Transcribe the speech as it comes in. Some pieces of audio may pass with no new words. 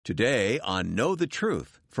Today on Know the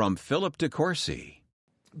Truth from Philip DeCourcy.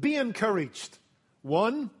 Be encouraged.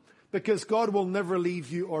 1, because God will never leave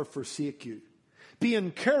you or forsake you. Be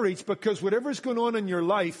encouraged because whatever's going on in your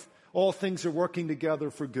life, all things are working together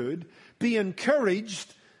for good. Be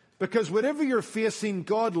encouraged because whatever you're facing,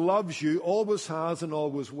 God loves you, always has and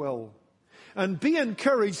always will. And be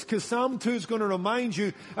encouraged because Psalm 2 is going to remind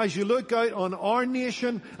you, as you look out on our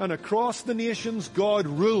nation and across the nations, God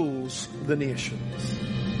rules the nations.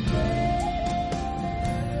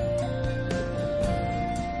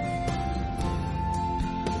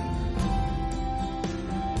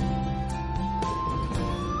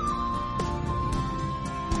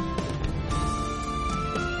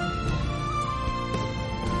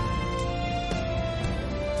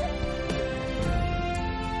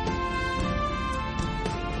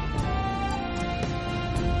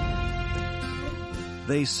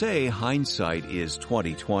 They say hindsight is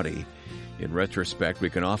 20/20. In retrospect, we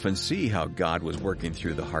can often see how God was working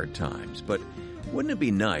through the hard times. But wouldn't it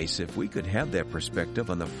be nice if we could have that perspective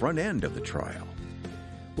on the front end of the trial?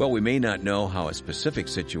 Well, we may not know how a specific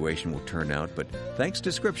situation will turn out, but thanks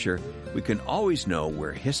to Scripture, we can always know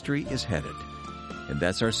where history is headed. And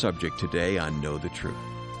that's our subject today on Know the Truth.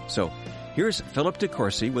 So, here's Philip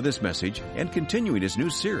DeCourcy with his message and continuing his new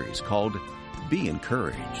series called Be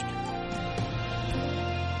Encouraged.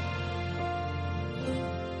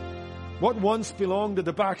 What once belonged to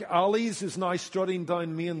the back alleys is now strutting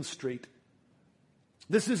down Main Street.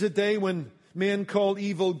 This is a day when men call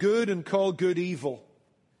evil good and call good evil.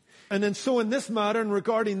 And so in this matter and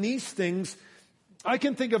regarding these things, I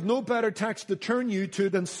can think of no better text to turn you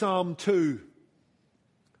to than Psalm 2.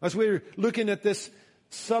 As we're looking at this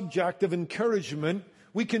subject of encouragement,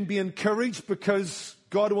 we can be encouraged because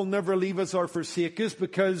God will never leave us or forsake us,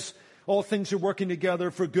 because all things are working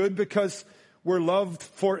together for good, because we're loved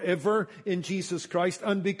forever in Jesus Christ.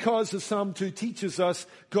 And because, as Psalm 2 teaches us,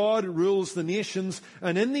 God rules the nations.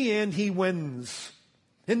 And in the end, He wins.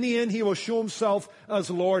 In the end, He will show Himself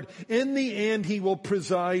as Lord. In the end, He will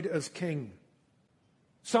preside as King.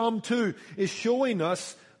 Psalm 2 is showing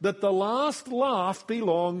us that the last laugh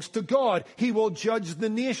belongs to God. He will judge the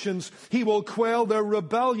nations. He will quell their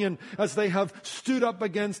rebellion as they have stood up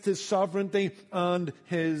against His sovereignty and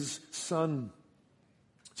His Son.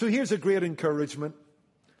 So here's a great encouragement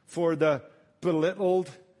for the belittled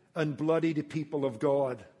and bloodied people of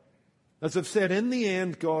God. As I've said, in the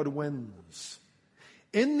end, God wins.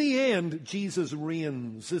 In the end, Jesus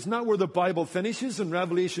reigns. Isn't that where the Bible finishes in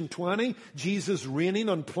Revelation 20? Jesus reigning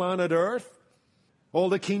on planet Earth. All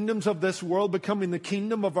the kingdoms of this world becoming the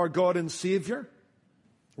kingdom of our God and Savior.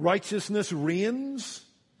 Righteousness reigns.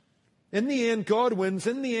 In the end, God wins.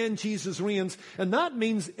 In the end, Jesus reigns. And that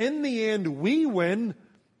means in the end, we win.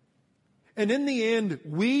 And in the end,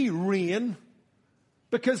 we reign,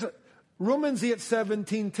 because Romans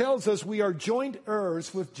 8:17 tells us we are joint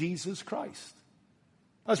heirs with Jesus Christ.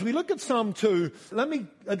 As we look at Psalm 2, let me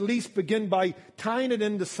at least begin by tying it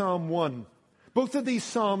into Psalm 1. Both of these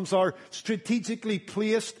Psalms are strategically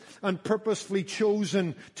placed and purposefully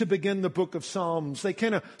chosen to begin the book of Psalms. They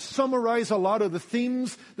kind of summarize a lot of the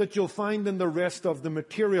themes that you'll find in the rest of the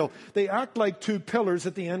material. They act like two pillars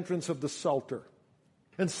at the entrance of the Psalter.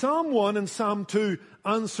 And Psalm 1 and Psalm 2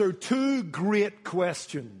 answer two great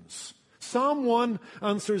questions. Psalm 1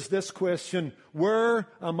 answers this question: where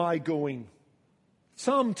am I going?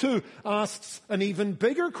 Psalm 2 asks an even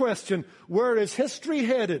bigger question: where is history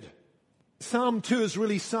headed? Psalm 2 is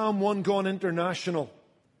really Psalm 1 gone international.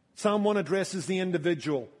 Psalm 1 addresses the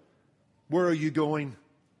individual. Where are you going?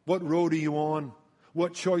 What road are you on?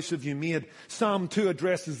 What choice have you made? Psalm 2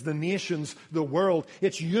 addresses the nations, the world.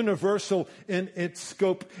 It's universal in its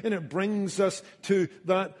scope, and it brings us to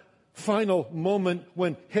that final moment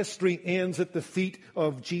when history ends at the feet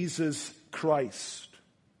of Jesus Christ.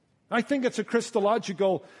 I think it's a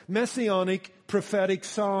Christological, messianic, prophetic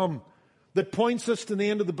psalm that points us to the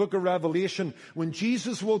end of the book of Revelation, when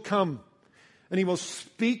Jesus will come and He will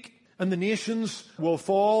speak and the nations will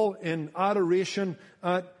fall in adoration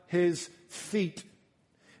at His feet.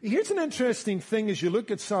 Here's an interesting thing as you look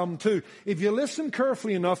at Psalm 2. If you listen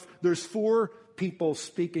carefully enough, there's 4 people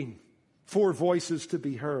speaking, 4 voices to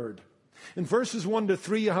be heard. In verses 1 to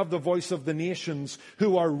 3, you have the voice of the nations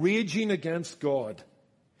who are raging against God.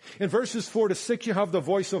 In verses 4 to 6, you have the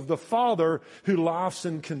voice of the Father who laughs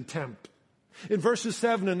in contempt. In verses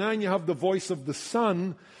 7 and 9, you have the voice of the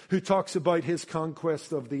Son who talks about His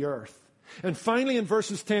conquest of the earth. And finally, in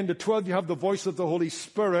verses 10 to 12, you have the voice of the Holy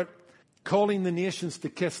Spirit calling the nations to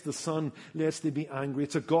kiss the Son, lest they be angry.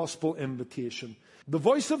 It's a gospel invitation. The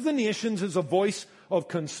voice of the nations is a voice of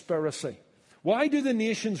conspiracy. Why do the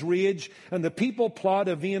nations rage and the people plot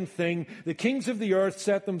a vain thing? The kings of the earth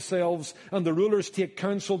set themselves and the rulers take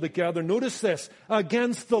counsel together. Notice this,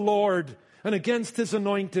 against the Lord and against his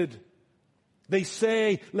anointed. They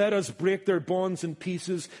say, let us break their bonds in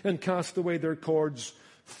pieces and cast away their cords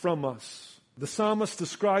from us. The psalmist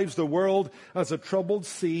describes the world as a troubled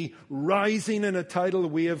sea rising in a tidal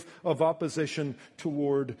wave of opposition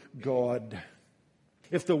toward God.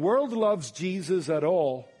 If the world loves Jesus at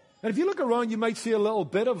all, and if you look around, you might see a little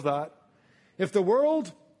bit of that. If the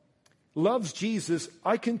world loves Jesus,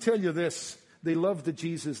 I can tell you this, they love the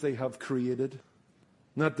Jesus they have created.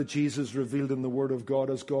 Not the Jesus revealed in the Word of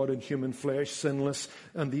God as God in human flesh, sinless,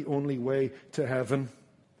 and the only way to heaven.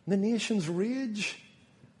 The nations rage,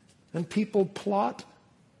 and people plot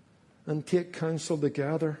and take counsel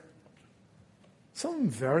together. Some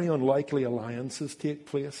very unlikely alliances take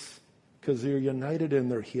place because they're united in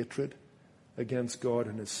their hatred against God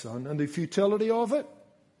and his Son. And the futility of it.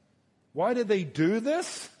 Why do they do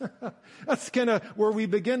this? That's kind of where we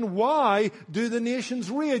begin. Why do the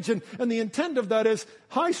nations rage? And the intent of that is,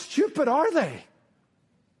 how stupid are they?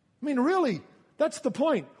 I mean, really, that's the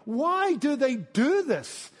point. Why do they do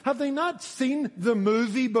this? Have they not seen the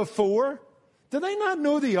movie before? Do they not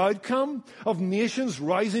know the outcome of nations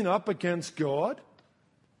rising up against God?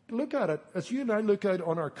 Look at it. As you and I look out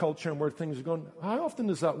on our culture and where things are going, how often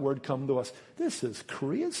does that word come to us? This is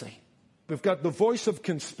crazy. We've got the voice of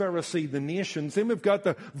conspiracy, the nations. Then we've got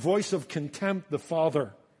the voice of contempt, the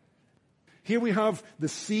Father. Here we have the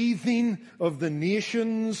seething of the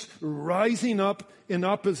nations rising up in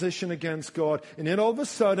opposition against God. And then all of a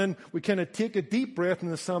sudden, we kind of take a deep breath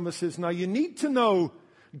and the psalmist says, now you need to know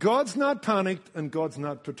God's not panicked and God's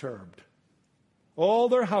not perturbed. All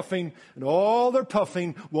their huffing and all their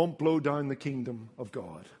puffing won't blow down the kingdom of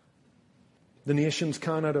God. The nations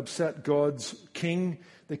cannot upset God's king.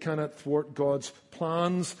 They cannot thwart God's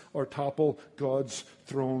plans or topple God's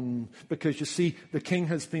throne. Because you see, the king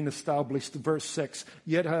has been established. Verse 6,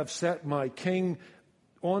 yet I have set my king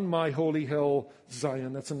on my holy hill,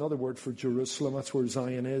 Zion. That's another word for Jerusalem. That's where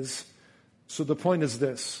Zion is. So the point is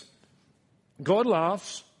this. God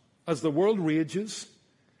laughs as the world rages.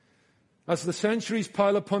 As the centuries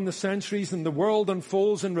pile upon the centuries and the world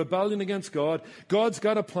unfolds in rebellion against God, God's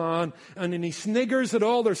got a plan, and then he sniggers at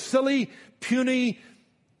all their silly, puny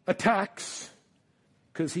attacks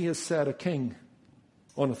because he has set a king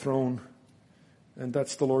on a throne, and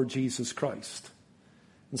that's the Lord Jesus Christ.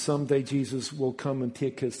 And someday Jesus will come and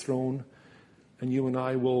take his throne, and you and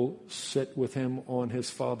I will sit with him on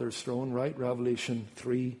his Father's throne, right? Revelation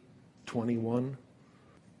 3:21.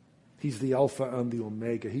 He's the Alpha and the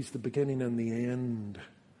Omega. He's the beginning and the end.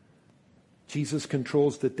 Jesus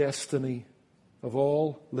controls the destiny of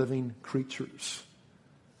all living creatures.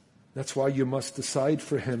 That's why you must decide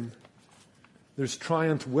for him. There's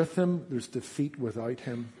triumph with him. There's defeat without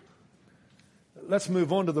him. Let's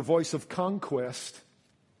move on to the voice of conquest.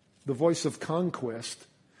 The voice of conquest.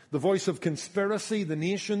 The voice of conspiracy, the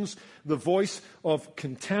nations. The voice of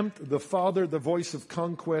contempt, the Father. The voice of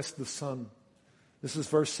conquest, the Son. This is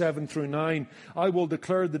verse 7 through 9. I will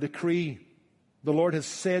declare the decree. The Lord has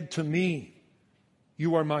said to me,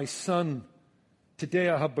 you are my son. Today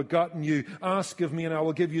I have begotten you. Ask of me and I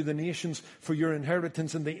will give you the nations for your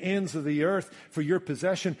inheritance and the ends of the earth for your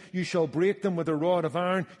possession. You shall break them with a rod of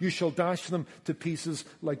iron. You shall dash them to pieces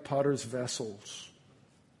like potter's vessels.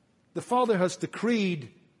 The Father has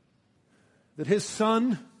decreed that his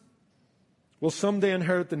Son will someday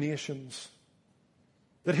inherit the nations.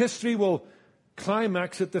 That history will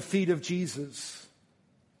climax at the feet of Jesus.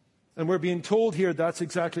 And we're being told here that's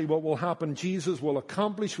exactly what will happen. Jesus will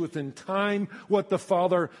accomplish within time what the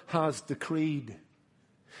Father has decreed.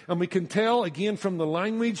 And we can tell again from the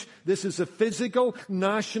language, this is a physical,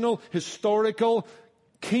 national, historical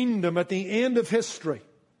kingdom at the end of history.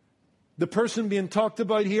 The person being talked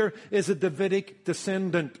about here is a Davidic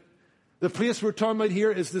descendant. The place we're talking about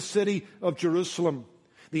here is the city of Jerusalem.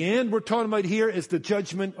 The end we're talking about here is the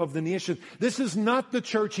judgment of the nation. This is not the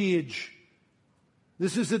church age.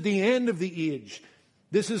 This is at the end of the age.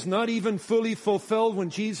 This is not even fully fulfilled when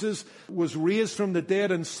Jesus was raised from the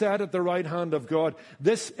dead and sat at the right hand of God.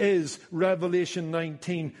 This is Revelation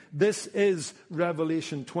 19. This is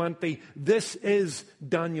Revelation 20. This is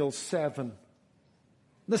Daniel 7.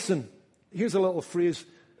 Listen, here's a little phrase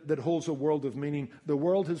that holds a world of meaning. The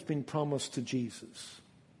world has been promised to Jesus.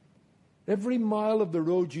 Every mile of the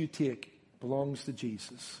road you take belongs to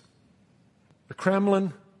Jesus. The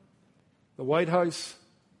Kremlin, the White House,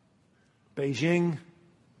 Beijing,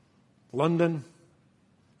 London,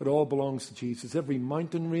 it all belongs to Jesus. Every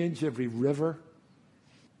mountain range, every river.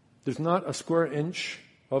 There's not a square inch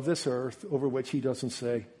of this earth over which he doesn't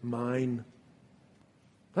say, mine.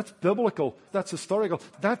 That's biblical. That's historical.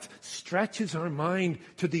 That stretches our mind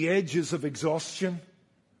to the edges of exhaustion.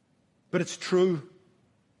 But it's true.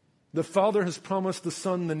 The Father has promised the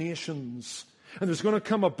Son the nations. And there's going to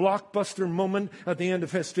come a blockbuster moment at the end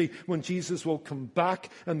of history when Jesus will come back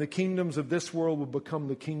and the kingdoms of this world will become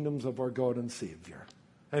the kingdoms of our God and Savior.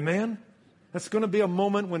 Amen? That's going to be a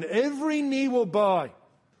moment when every knee will bow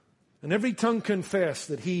and every tongue confess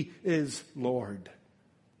that He is Lord.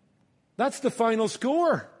 That's the final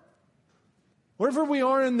score. Wherever we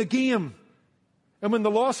are in the game, and when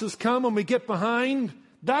the losses come and we get behind,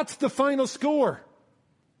 that's the final score.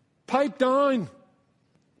 Pipe down.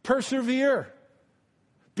 Persevere.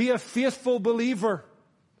 Be a faithful believer.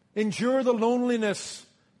 Endure the loneliness.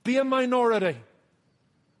 Be a minority.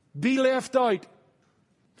 Be left out.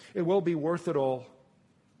 It will be worth it all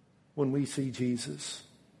when we see Jesus.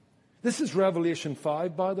 This is Revelation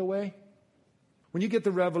 5, by the way. When you get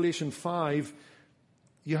to Revelation 5,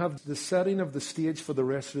 you have the setting of the stage for the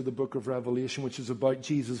rest of the book of Revelation, which is about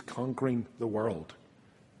Jesus conquering the world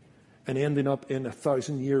and ending up in a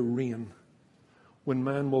 1,000-year reign, when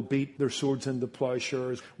man will beat their swords into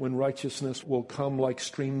plowshares, when righteousness will come like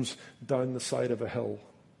streams down the side of a hill.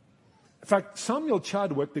 In fact, Samuel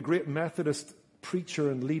Chadwick, the great Methodist preacher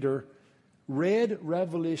and leader, read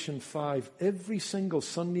Revelation 5 every single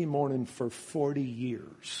Sunday morning for 40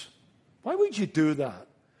 years. Why would you do that?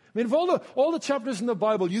 I mean, of all the chapters in the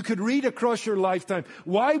Bible you could read across your lifetime,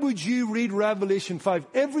 why would you read Revelation 5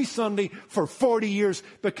 every Sunday for 40 years?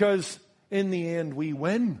 Because in the end, we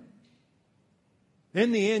win.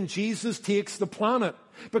 In the end, Jesus takes the planet.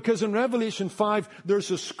 Because in Revelation 5,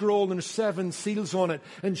 there's a scroll and there's 7 seals on it.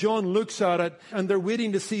 And John looks at it and they're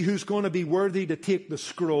waiting to see who's going to be worthy to take the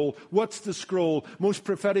scroll. What's the scroll? Most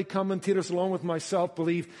prophetic commentators, along with myself,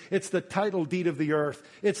 believe it's the title deed of the earth.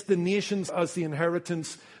 It's the nations as the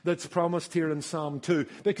inheritance that's promised here in Psalm 2.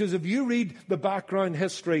 Because if you read the background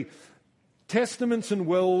history, testaments and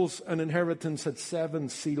wills and inheritance had 7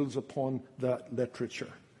 seals upon that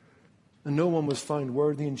literature. And no one was found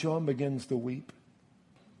worthy, and John begins to weep.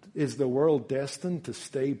 Is the world destined to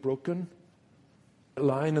stay broken,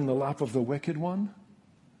 lying in the lap of the wicked one?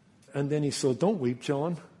 And then he said, don't weep,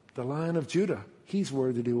 John. The Lion of Judah, he's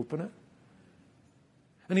worthy to open it.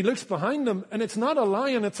 And he looks behind him, and it's not a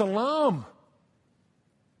lion, it's a lamb.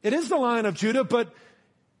 It is the Lion of Judah, but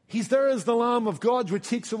he's there as the Lamb of God, which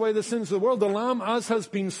takes away the sins of the world. The Lamb as has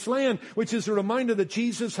been slain, which is a reminder that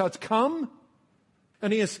Jesus has come.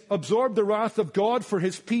 And he has absorbed the wrath of God for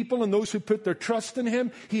his people and those who put their trust in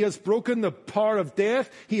him. He has broken the power of death.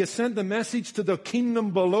 He has sent the message to the kingdom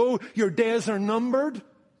below. Your days are numbered.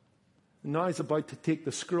 And now he's about to take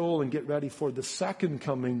the scroll and get ready for the second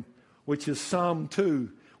coming, which is Psalm 2,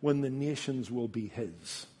 when the nations will be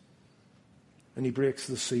his. And he breaks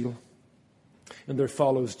the seal. And there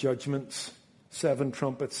follows judgments. 7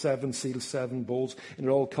 trumpets, 7 seals, 7 bowls. And it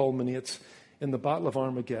all culminates in the Battle of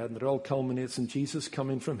Armageddon. It all culminates in Jesus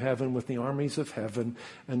coming from heaven with the armies of heaven,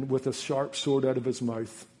 and with a sharp sword out of his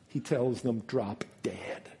mouth, he tells them, drop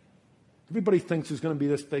dead. Everybody thinks there's going to be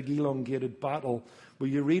this big elongated battle. Well,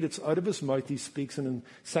 you read it's out of his mouth he speaks, and in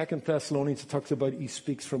 2 Thessalonians it talks about he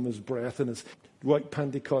speaks from his breath, and as Dwight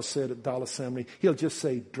Pentecost said at Dallas Assembly, he'll just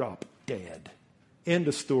say, drop dead. End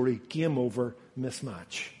of story, game over,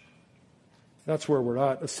 mismatch. That's where we're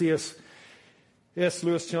at. C.S.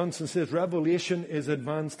 Lewis Johnson says, Revelation is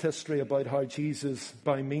advanced history about how Jesus,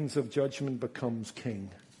 by means of judgment, becomes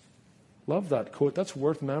king. Love that quote. That's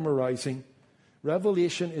worth memorizing.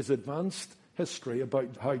 Revelation is advanced history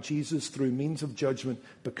about how Jesus, through means of judgment,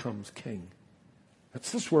 becomes king.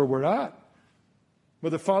 That's just where we're at.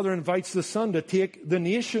 Where the Father invites the Son to take the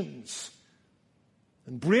nations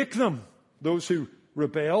and break them, those who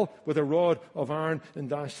rebel, with a rod of iron and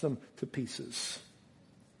dash them to pieces.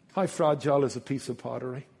 How fragile is a piece of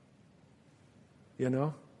pottery? You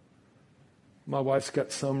know? My wife's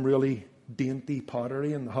got some really dainty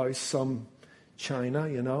pottery in the house, some china,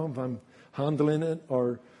 you know. If I'm handling it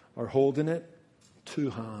or holding it, 2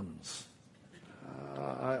 hands.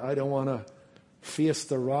 I don't want to face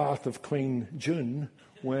the wrath of Queen June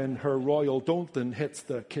when her royal Dalton hits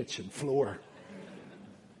the kitchen floor.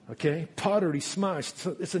 Okay? Pottery smashed.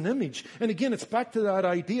 So it's an image. And again, it's back to that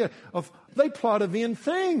idea of they plot a vain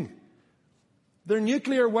thing. Their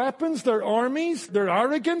nuclear weapons, their armies, their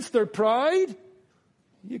arrogance, their pride.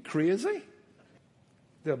 You crazy?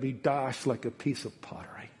 They'll be dashed like a piece of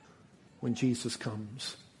pottery when Jesus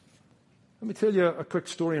comes. Let me tell you a quick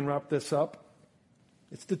story and wrap this up.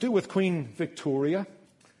 It's to do with Queen Victoria.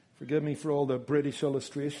 Forgive me for all the British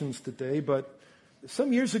illustrations today, but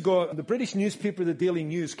Some years ago, the British newspaper, the Daily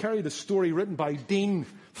News, carried a story written by Dean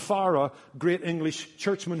Farah, great English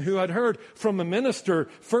churchman, who had heard from a minister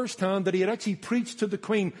firsthand that he had actually preached to the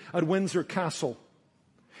Queen at Windsor Castle.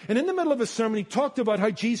 And in the middle of his sermon, he talked about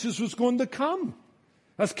how Jesus was going to come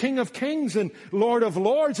as King of Kings and Lord of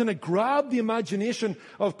Lords, and it grabbed the imagination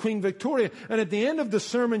of Queen Victoria. And at the end of the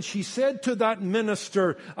sermon, she said to that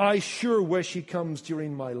minister, "I sure wish he comes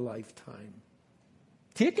during my lifetime."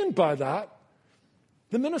 Taken by that,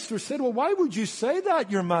 the minister said, "Well, why would you say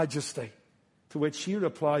that, Your Majesty?" To which she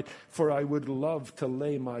replied, "For I would love to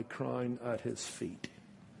lay my crown at his feet.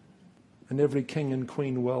 And every king and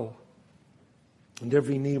queen will. And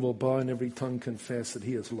every knee will bow and every tongue confess that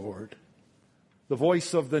he is Lord." The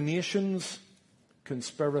voice of the nations,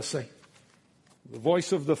 conspiracy. The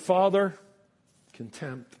voice of the Father,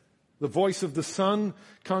 contempt. The voice of the Son,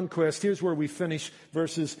 conquest. Here's where we finish,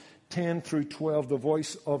 verses 10 through 12. The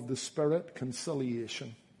voice of the Spirit,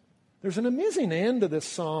 conciliation. There's an amazing end to this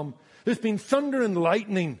psalm. There's been thunder and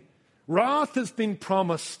lightning. Wrath has been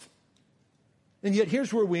promised. And yet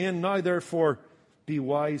here's where we end. Now therefore, be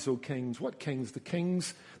wise, O kings. What kings? The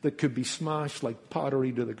kings that could be smashed like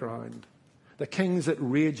pottery to the ground. The kings that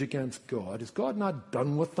rage against God. Is God not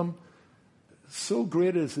done with them? So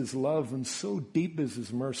great is his love and so deep is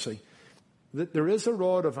his mercy that there is a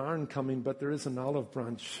rod of iron coming, but there is an olive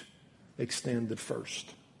branch extended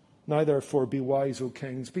first. Now therefore be wise, O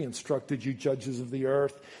kings, be instructed, you judges of the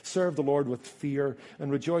earth. Serve the Lord with fear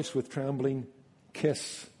and rejoice with trembling.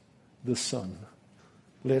 Kiss the Son,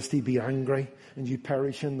 lest he be angry and you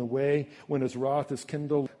perish in the way when his wrath is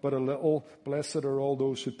kindled but a little. Blessed are all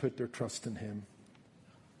those who put their trust in him.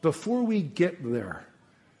 Before we get there,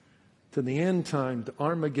 to the end time, to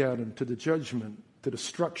Armageddon, to the judgment, to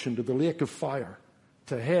destruction, to the lake of fire,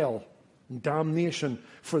 to hell, and damnation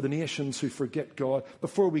for the nations who forget God.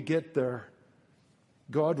 Before we get there,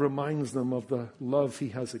 God reminds them of the love he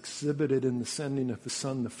has exhibited in the sending of his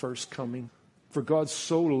Son, the first coming. For God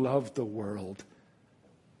so loved the world,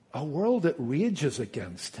 a world that rages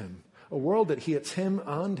against him, a world that hates him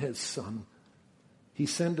and his Son. He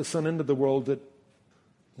sent his Son into the world that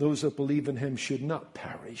those that believe in him should not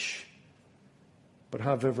perish, but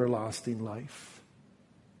have everlasting life.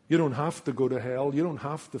 You don't have to go to hell. You don't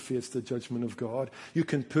have to face the judgment of God. You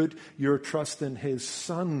can put your trust in his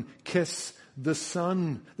Son. Kiss the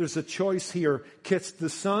Son. There's a choice here. Kiss the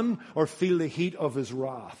Son or feel the heat of his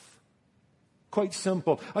wrath. Quite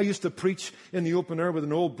simple. I used to preach in the open air with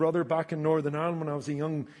an old brother back in Northern Ireland when I was a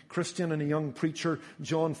young Christian and a young preacher,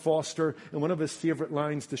 John Foster. And one of his favourite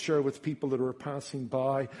lines to share with people that were passing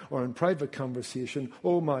by or in private conversation,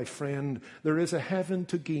 "Oh, my friend, there is a heaven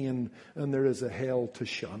to gain and there is a hell to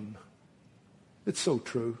shun." It's so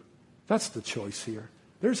true. That's the choice here.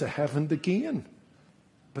 There's a heaven to gain,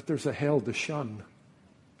 but there's a hell to shun.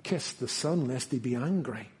 Kiss the Son lest he be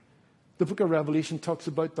angry. The book of Revelation talks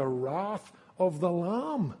about the wrath of the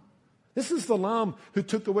Lamb. This is the Lamb who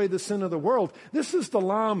took away the sin of the world. This is the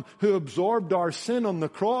Lamb who absorbed our sin on the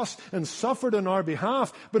cross and suffered on our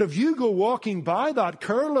behalf. But if you go walking by that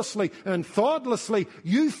carelessly and thoughtlessly,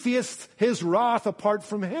 you faced his wrath apart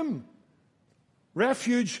from him.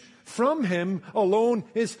 Refuge from him alone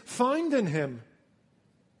is found in him.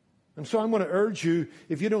 And so I'm going to urge you,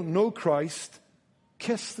 if you don't know Christ,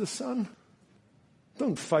 kiss the Son.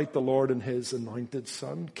 Don't fight the Lord and his anointed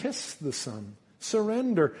Son. Kiss the Son.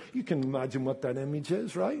 Surrender. You can imagine what that image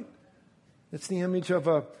is, right? It's the image of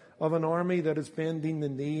an army that is bending the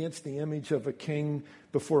knee. It's the image of a king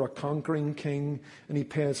before a conquering king, and he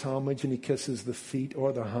pays homage and he kisses the feet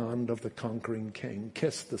or the hand of the conquering king.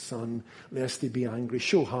 Kiss the Son, lest he be angry.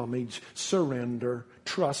 Show homage, surrender,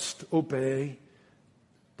 trust, obey.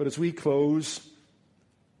 But as we close,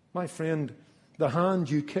 my friend, the hand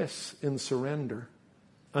you kiss in surrender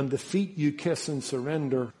and the feet you kiss in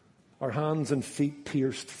surrender are hands and feet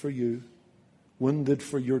pierced for you, wounded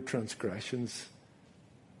for your transgressions.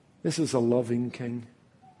 This is a loving king.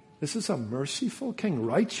 This is a merciful king,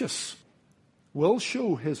 righteous, will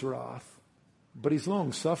show his wrath, but he's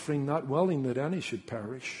long-suffering, not willing that any should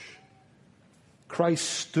perish. Christ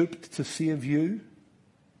stooped to save you.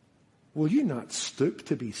 Will you not stoop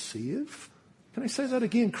to be saved? Can I say that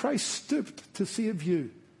again? Christ stooped to save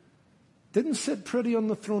you. Didn't sit pretty on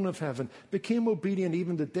the throne of heaven. Became obedient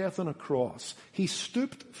even to death on a cross. He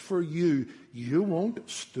stooped for you. You won't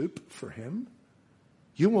stoop for him.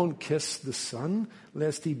 You won't kiss the Son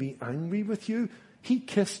lest he be angry with you. He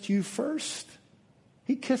kissed you first.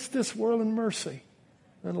 He kissed this world in mercy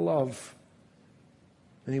and love.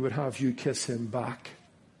 And he would have you kiss him back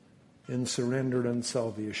in surrender and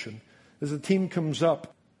salvation. As the team comes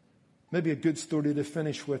up, Maybe a good story to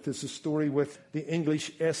finish with is a story with the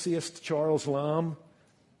English essayist Charles Lamb.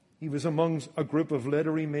 He was among a group of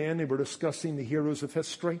literary men who were discussing the heroes of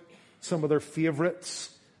history, some of their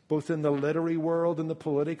favorites, both in the literary world and the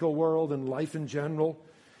political world and life in general.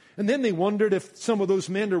 And then they wondered if some of those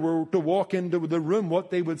men were to walk into the room,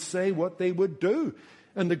 what they would say, what they would do.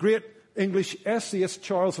 And the great English essayist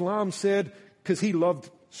Charles Lamb said, because he loved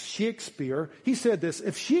Shakespeare, he said this: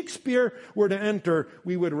 if Shakespeare were to enter,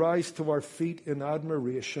 we would rise to our feet in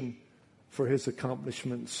admiration for his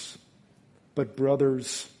accomplishments. But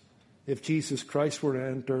brothers, if Jesus Christ were to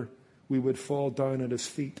enter, we would fall down at his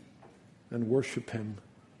feet and worship him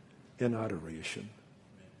in adoration.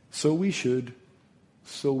 So we should,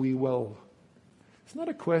 so we will. It's not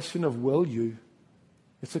a question of will you.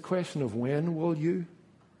 It's a question of when will you.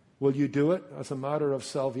 Will you do it as a matter of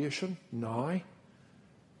salvation now?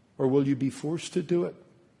 Or will you be forced to do it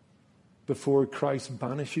before Christ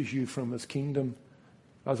banishes you from his kingdom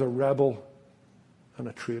as a rebel and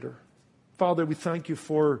a traitor? Father, we thank you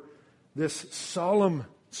for this solemn,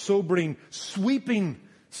 sobering, sweeping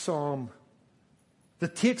psalm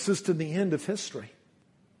that takes us to the end of history.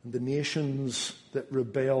 And the nations that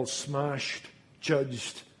rebel, smashed,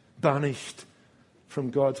 judged, banished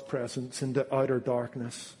from God's presence into outer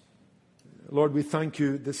darkness. Lord, we thank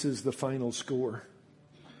you this is the final score.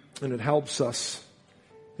 And it helps us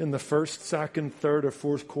in the first, second, third, or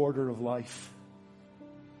fourth quarter of life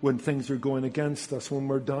when things are going against us, when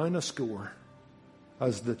we're down a score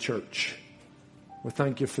as the church. We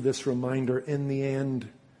thank you for this reminder. In the end,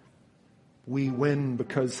 we win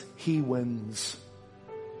because he wins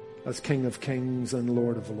as King of Kings and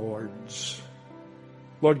Lord of Lords.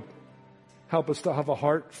 Lord, help us to have a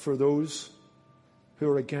heart for those who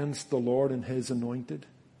are against the Lord and his anointed.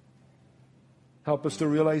 Help us to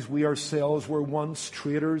realize we ourselves were once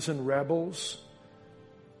traitors and rebels,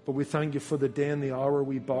 but we thank you for the day and the hour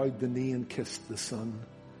we bowed the knee and kissed the Son,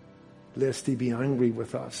 lest he be angry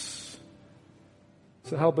with us.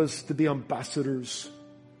 So help us to be ambassadors,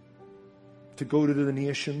 to go to the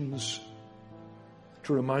nations,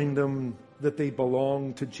 to remind them that they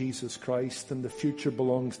belong to Jesus Christ and the future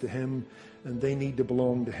belongs to him, and they need to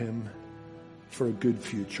belong to him for a good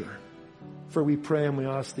future. For we pray and we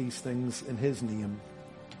ask these things in his name.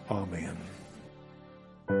 Amen.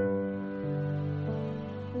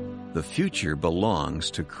 The future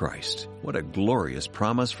belongs to Christ. What a glorious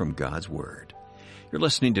promise from God's Word. You're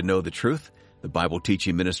listening to Know the Truth, the Bible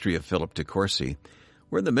teaching ministry of Philip DeCourcy.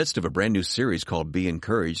 We're in the midst of a brand new series called Be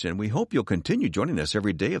Encouraged, and we hope you'll continue joining us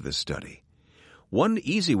every day of this study. One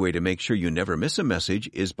easy way to make sure you never miss a message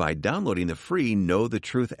is by downloading the free Know the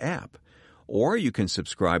Truth app. Or you can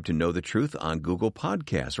subscribe to Know the Truth on Google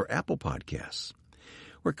Podcasts or Apple Podcasts.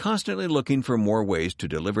 We're constantly looking for more ways to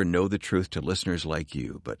deliver Know the Truth to listeners like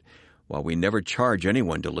you, but while we never charge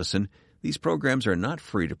anyone to listen, these programs are not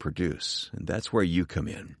free to produce, and that's where you come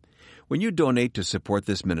in. When you donate to support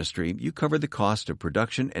this ministry, you cover the cost of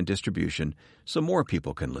production and distribution so more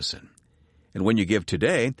people can listen. And when you give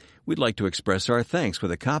today, we'd like to express our thanks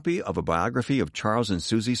with a copy of a biography of Charles and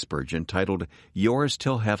Susie Spurgeon titled Yours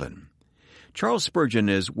Till Heaven. Charles Spurgeon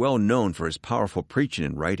is well known for his powerful preaching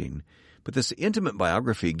and writing, but this intimate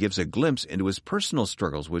biography gives a glimpse into his personal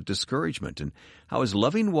struggles with discouragement and how his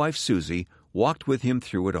loving wife Susie walked with him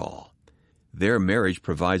through it all. Their marriage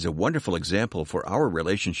provides a wonderful example for our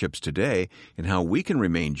relationships today and how we can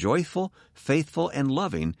remain joyful, faithful, and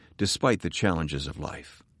loving despite the challenges of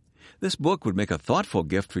life. This book would make a thoughtful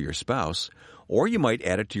gift for your spouse, or you might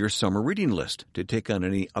add it to your summer reading list to take on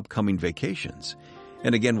any upcoming vacations.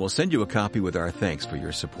 And again, we'll send you a copy with our thanks for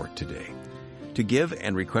your support today. To give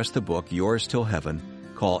and request the book, Yours Till Heaven,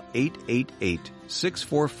 call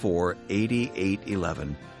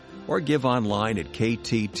 888-644-8811 or give online at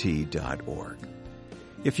ktt.org.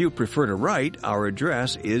 If you prefer to write, our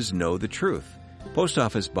address is Know the Truth, Post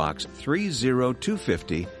Office Box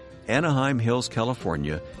 30250, Anaheim Hills,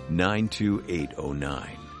 California,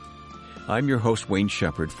 92809. I'm your host, Wayne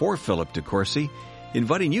Shepherd, for Philip DeCourcy,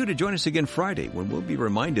 inviting you to join us again Friday when we'll be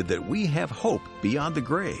reminded that we have hope beyond the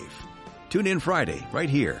grave. Tune in Friday, right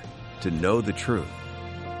here, to Know the Truth.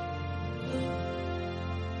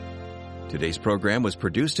 Today's program was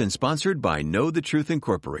produced and sponsored by Know the Truth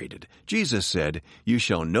Incorporated. Jesus said, "You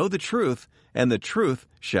shall know the truth, and the truth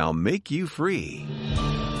shall make you free."